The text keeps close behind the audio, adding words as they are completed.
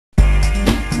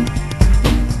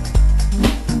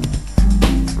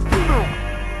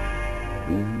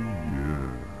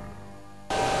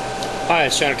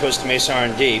guys, John at Costa Mesa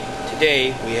R&D. Today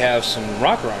we have some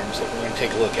rocker arms that we're going to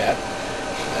take a look at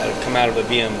that have come out of a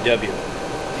BMW.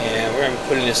 And we're going to be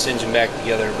putting this engine back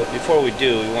together, but before we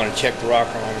do, we want to check the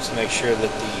rocker arms to make sure that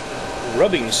the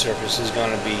rubbing surface is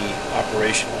going to be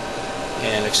operational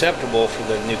and acceptable for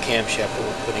the new camshaft that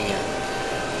we're putting in.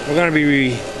 We're going to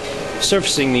be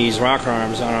resurfacing these rocker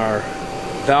arms on our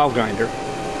valve grinder,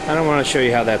 and I want to show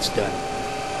you how that's done.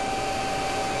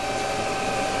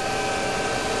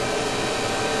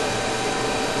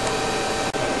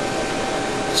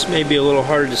 This may be a little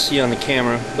harder to see on the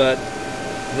camera, but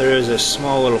there is a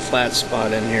small little flat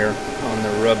spot in here on the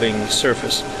rubbing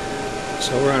surface.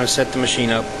 So we're going to set the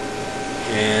machine up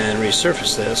and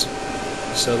resurface this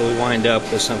so that we wind up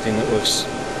with something that looks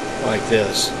like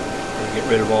this. We'll get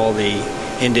rid of all the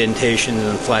indentations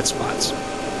and flat spots.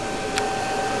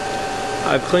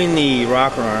 I've cleaned the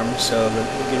rocker arm so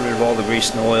that we'll get rid of all the grease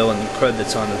and oil and the crud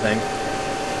that's on the thing.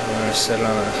 I'm going to set it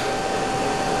on a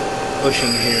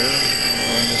bushing here.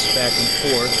 This back and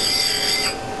forth,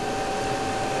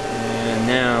 and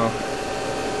now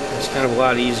it's kind of a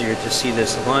lot easier to see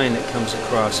this line that comes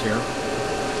across here,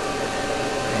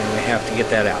 and we have to get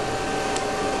that out.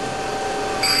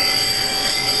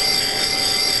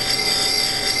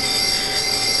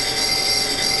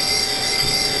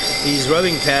 These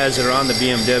rubbing pads that are on the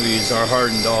BMWs are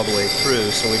hardened all the way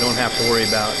through, so we don't have to worry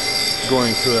about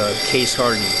going through a case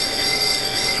hardening.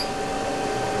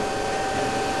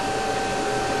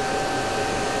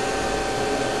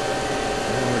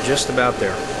 Just about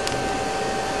there.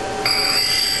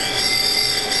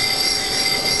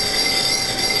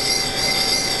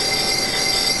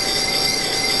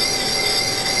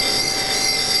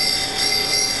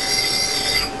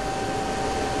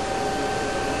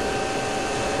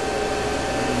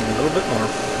 A little bit more.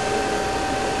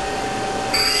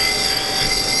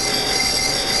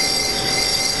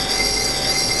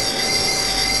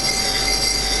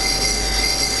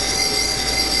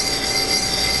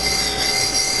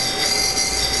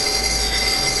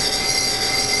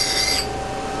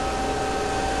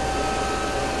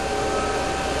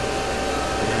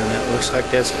 Looks like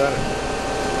that's got it.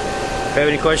 If you have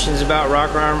any questions about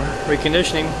rocker arm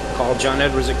reconditioning, call John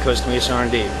Edwards at Costa Mesa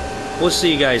R&D. We'll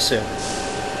see you guys soon.